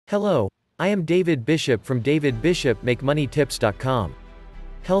Hello, I am David Bishop from davidbishopmakemoneytips.com.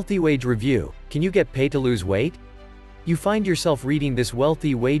 HealthyWage review. Can you get paid to lose weight? You find yourself reading this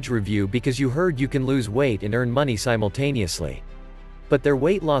WealthyWage review because you heard you can lose weight and earn money simultaneously. But their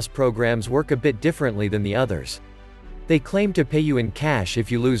weight loss programs work a bit differently than the others. They claim to pay you in cash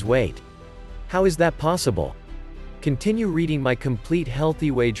if you lose weight. How is that possible? Continue reading my complete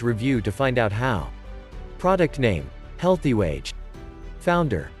HealthyWage review to find out how. Product name: HealthyWage.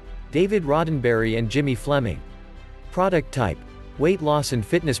 Founder: David Roddenberry and Jimmy Fleming. Product type: weight loss and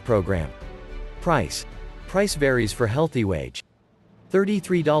fitness program. Price varies for HealthyWage.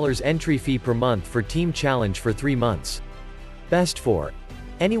 $33 entry fee per month for team challenge for 3 months. Best for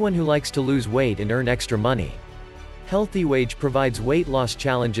anyone who likes to lose weight and earn extra money. HealthyWage provides weight loss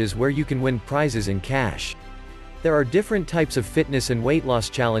challenges where you can win prizes in cash. There are different types of fitness and weight loss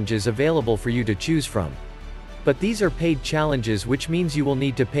challenges available for you to choose from. But these are paid challenges, which means you will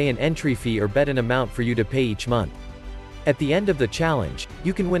need to pay an entry fee or bet an amount for you to pay each month. At the end of the challenge,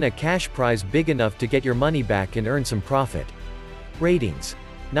 you can win a cash prize big enough to get your money back and earn some profit. Ratings: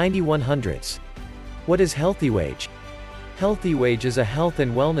 9100s. What is HealthyWage? HealthyWage is a health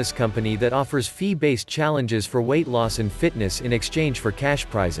and wellness company that offers fee-based challenges for weight loss and fitness in exchange for cash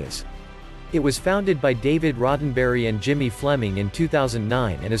prizes. It was founded by David Roddenberry and Jimmy Fleming in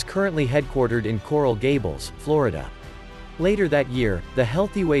 2009 and is currently headquartered in Coral Gables, Florida. Later that year, the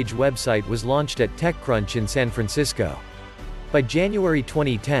HealthyWage website was launched at TechCrunch in San Francisco. By January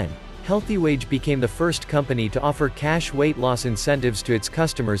 2010, HealthyWage became the first company to offer cash weight loss incentives to its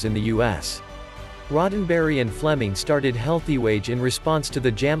customers in the US. Roddenberry and Fleming started HealthyWage in response to the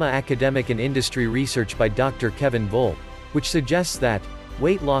JAMA academic and industry research by Dr. Kevin Volk, which suggests that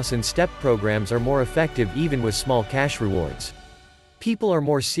weight loss and STEP programs are more effective even with small cash rewards. People are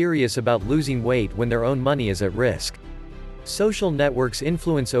more serious about losing weight when their own money is at risk. Social networks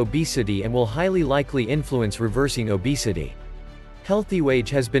influence obesity and will highly likely influence reversing obesity. HealthyWage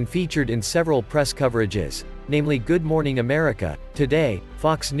has been featured in several press coverages, namely Good Morning America, Today,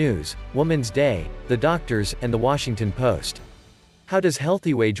 Fox News, Woman's Day, The Doctors, and The Washington Post. How does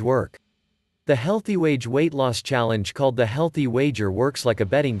HealthyWage work? The HealthyWage weight loss challenge, called the Healthy Wager, works like a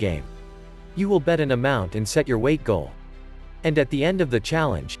betting game. You will bet an amount and set your weight goal. And at the end of the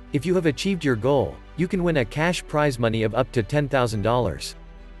challenge, if you have achieved your goal, you can win a cash prize money of up to $10,000.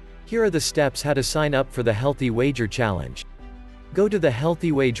 Here are the steps how to sign up for the Healthy Wager challenge. Go to the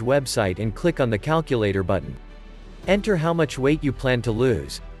HealthyWage website and click on the calculator button. Enter how much weight you plan to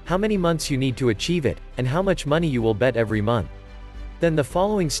lose, how many months you need to achieve it, and how much money you will bet every month. Then the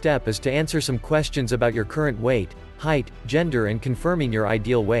following step is to answer some questions about your current weight, height, gender, and confirming your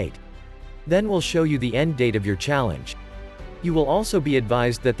ideal weight. Then we'll show you the end date of your challenge. You will also be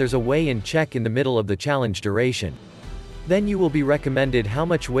advised that there's a weigh-in check in the middle of the challenge duration. Then you will be recommended how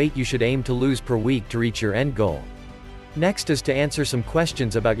much weight you should aim to lose per week to reach your end goal. Next is to answer some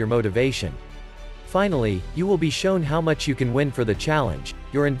questions about your motivation. Finally, you will be shown how much you can win for the challenge,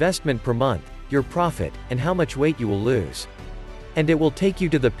 your investment per month, your profit, and how much weight you will lose. And it will take you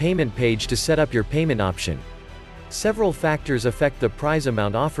to the payment page to set up your payment option. Several factors affect the prize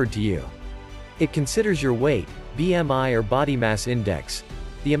amount offered to you. It considers your weight, BMI or body mass index,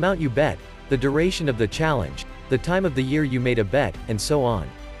 the amount you bet, the duration of the challenge, the time of the year you made a bet, and so on.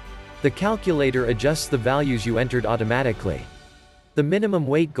 The calculator adjusts the values you entered automatically. The minimum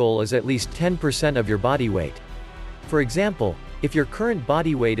weight goal is at least 10% of your body weight. For example, if your current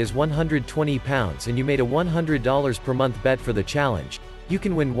body weight is 120 pounds and you made a $100 per month bet for the challenge, you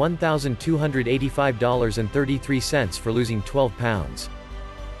can win $1,285.33 for losing 12 pounds.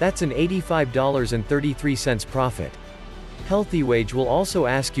 That's an $85.33 profit. HealthyWage will also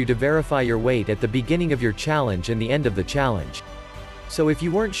ask you to verify your weight at the beginning of your challenge and the end of the challenge. So if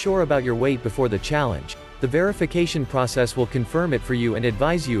you weren't sure about your weight before the challenge, the verification process will confirm it for you and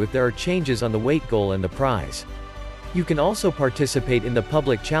advise you if there are changes on the weight goal and the prize. You can also participate in the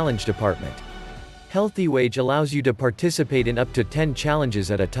public challenge department. HealthyWage allows you to participate in up to 10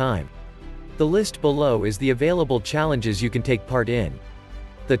 challenges at a time. The list below is the available challenges you can take part in.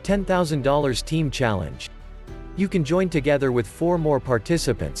 The $10,000 Team Challenge. You can join together with 4 more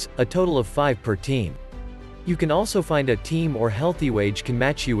participants, a total of 5 per team. You can also find a team, or HealthyWage can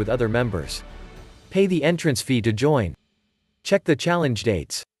match you with other members. Pay the entrance fee to join. Check the challenge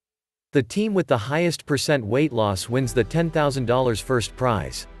dates. The team with the highest % weight loss wins the $10,000 first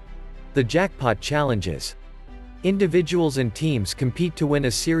prize. The Jackpot Challenges. Individuals and teams compete to win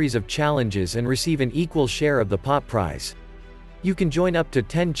a series of challenges and receive an equal share of the pot prize. You can join up to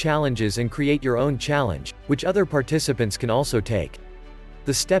 10 challenges and create your own challenge, which other participants can also take.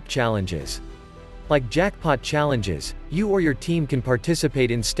 The Step Challenges. Like jackpot challenges, you or your team can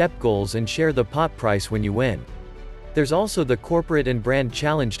participate in step goals and share the pot price when you win. There's also the Corporate and Brand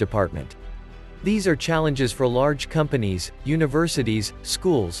Challenge department. These are challenges for large companies, universities,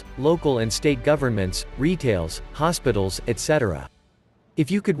 schools, local and state governments, retails, hospitals, etc. If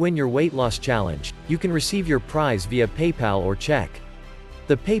you could win your weight loss challenge, you can receive your prize via PayPal or check.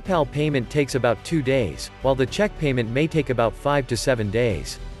 The PayPal payment takes about 2 days, while the check payment may take about 5 to 7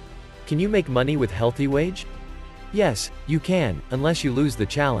 days. Can you make money with HealthyWage? Yes, you can, unless you lose the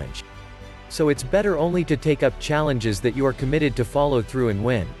challenge. So it's better only to take up challenges that you are committed to follow through and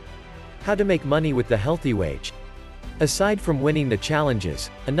win. How to make money with the HealthyWage? Aside from winning the challenges,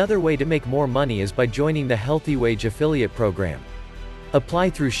 another way to make more money is by joining the HealthyWage affiliate program. Apply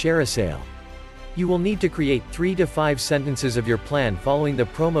through ShareASale. You will need to create 3 to 5 sentences of your plan following the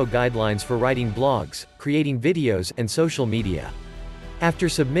promo guidelines for writing blogs, creating videos, and social media. After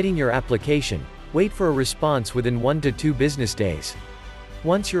submitting your application, wait for a response within 1 to 2 business days.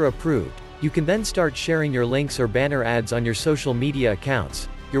 Once you're approved, you can then start sharing your links or banner ads on your social media accounts,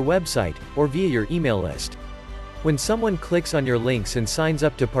 your website, or via your email list. When someone clicks on your links and signs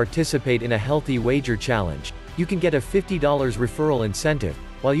up to participate in a Healthy Wager challenge, you can get a $50 referral incentive,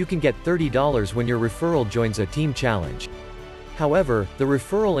 while you can get $30 when your referral joins a team challenge. However, the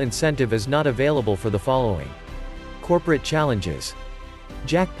referral incentive is not available for the following: corporate challenges,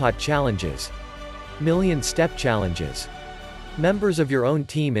 jackpot challenges, million step challenges, members of your own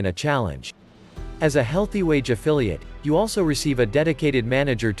team in a challenge. As a HealthyWage affiliate, you also receive a dedicated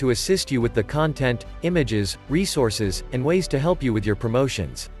manager to assist you with the content, images, resources, and ways to help you with your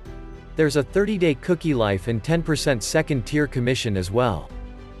promotions. There's a 30-day cookie life and 10% second-tier commission as well.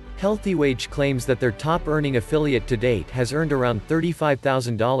 HealthyWage claims that their top-earning affiliate to date has earned around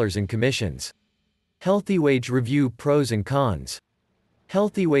 $35,000 in commissions. HealthyWage review pros and cons.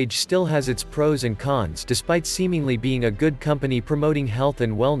 HealthyWage still has its pros and cons despite seemingly being a good company promoting health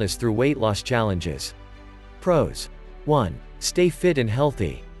and wellness through weight loss challenges. Pros. 1. Stay fit and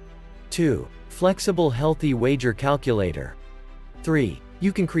healthy. 2. Flexible healthy wager calculator. 3.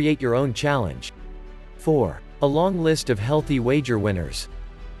 You can create your own challenge. 4. A long list of healthy wager winners.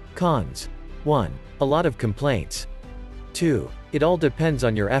 Cons. 1. A lot of complaints. 2. It all depends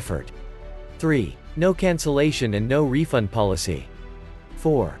on your effort. 3. No cancellation and no refund policy.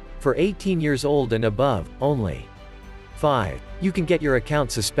 4. For 18 years old and above, only. 5. You can get your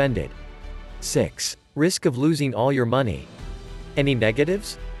account suspended. 6. Risk of losing all your money. Any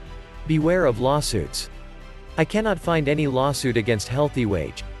negatives? Beware of lawsuits. I cannot find any lawsuit against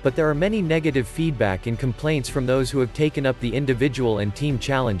HealthyWage, but there are many negative feedback and complaints from those who have taken up the individual and team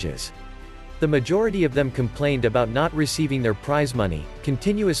challenges. The majority of them complained about not receiving their prize money,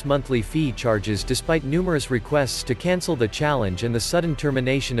 continuous monthly fee charges despite numerous requests to cancel the challenge, and the sudden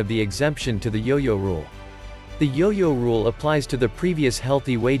termination of the exemption to the yo-yo rule. The yo-yo rule applies to the previous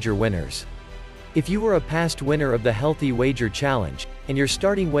Healthy Wager winners. If you were a past winner of the Healthy Wager challenge, and your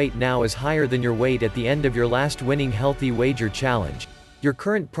starting weight now is higher than your weight at the end of your last winning Healthy Wager challenge, your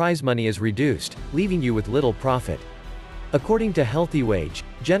current prize money is reduced, leaving you with little profit. According to HealthyWage,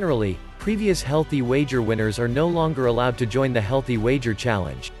 generally, previous Healthy Wager winners are no longer allowed to join the Healthy Wager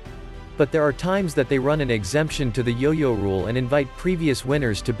challenge. But there are times that they run an exemption to the yo-yo rule and invite previous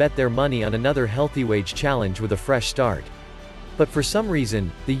winners to bet their money on another HealthyWage challenge with a fresh start. But for some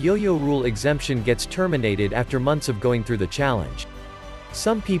reason, the yo-yo rule exemption gets terminated after months of going through the challenge.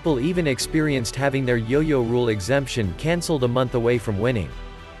 Some people even experienced having their yo-yo rule exemption cancelled a month away from winning.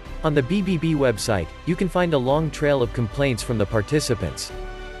 On the BBB website, you can find a long trail of complaints from the participants.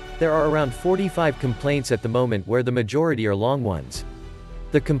 There are around 45 complaints at the moment, where the majority are long ones.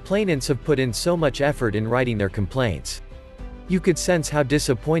 The complainants have put in so much effort in writing their complaints. You could sense how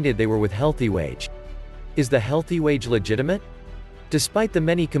disappointed they were with HealthyWage. Is the HealthyWage legitimate? Despite the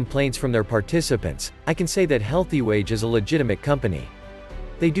many complaints from their participants, I can say that HealthyWage is a legitimate company.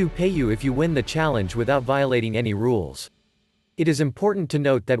 They do pay you if you win the challenge without violating any rules. It is important to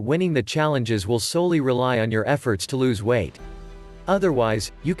note that winning the challenges will solely rely on your efforts to lose weight.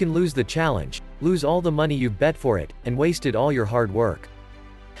 Otherwise, you can lose the challenge, lose all the money you've bet for it, and wasted all your hard work.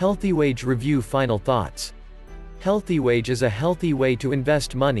 HealthyWage review final thoughts. HealthyWage is a healthy way to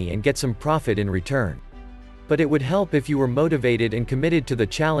invest money and get some profit in return. But it would help if you were motivated and committed to the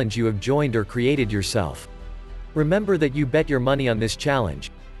challenge you have joined or created yourself. Remember that you bet your money on this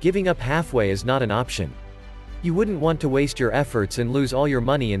challenge. Giving up halfway is not an option. You wouldn't want to waste your efforts and lose all your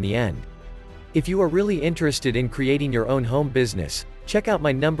money in the end. If you are really interested in creating your own home business, check out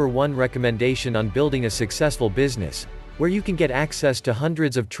my #1 recommendation on building a successful business, where you can get access to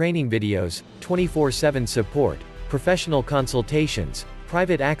hundreds of training videos, 24/7 support, professional consultations,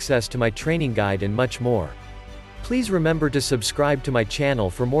 private access to my training guide and much more. Please remember to subscribe to my channel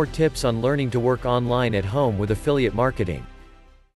for more tips on learning to work online at home with affiliate marketing.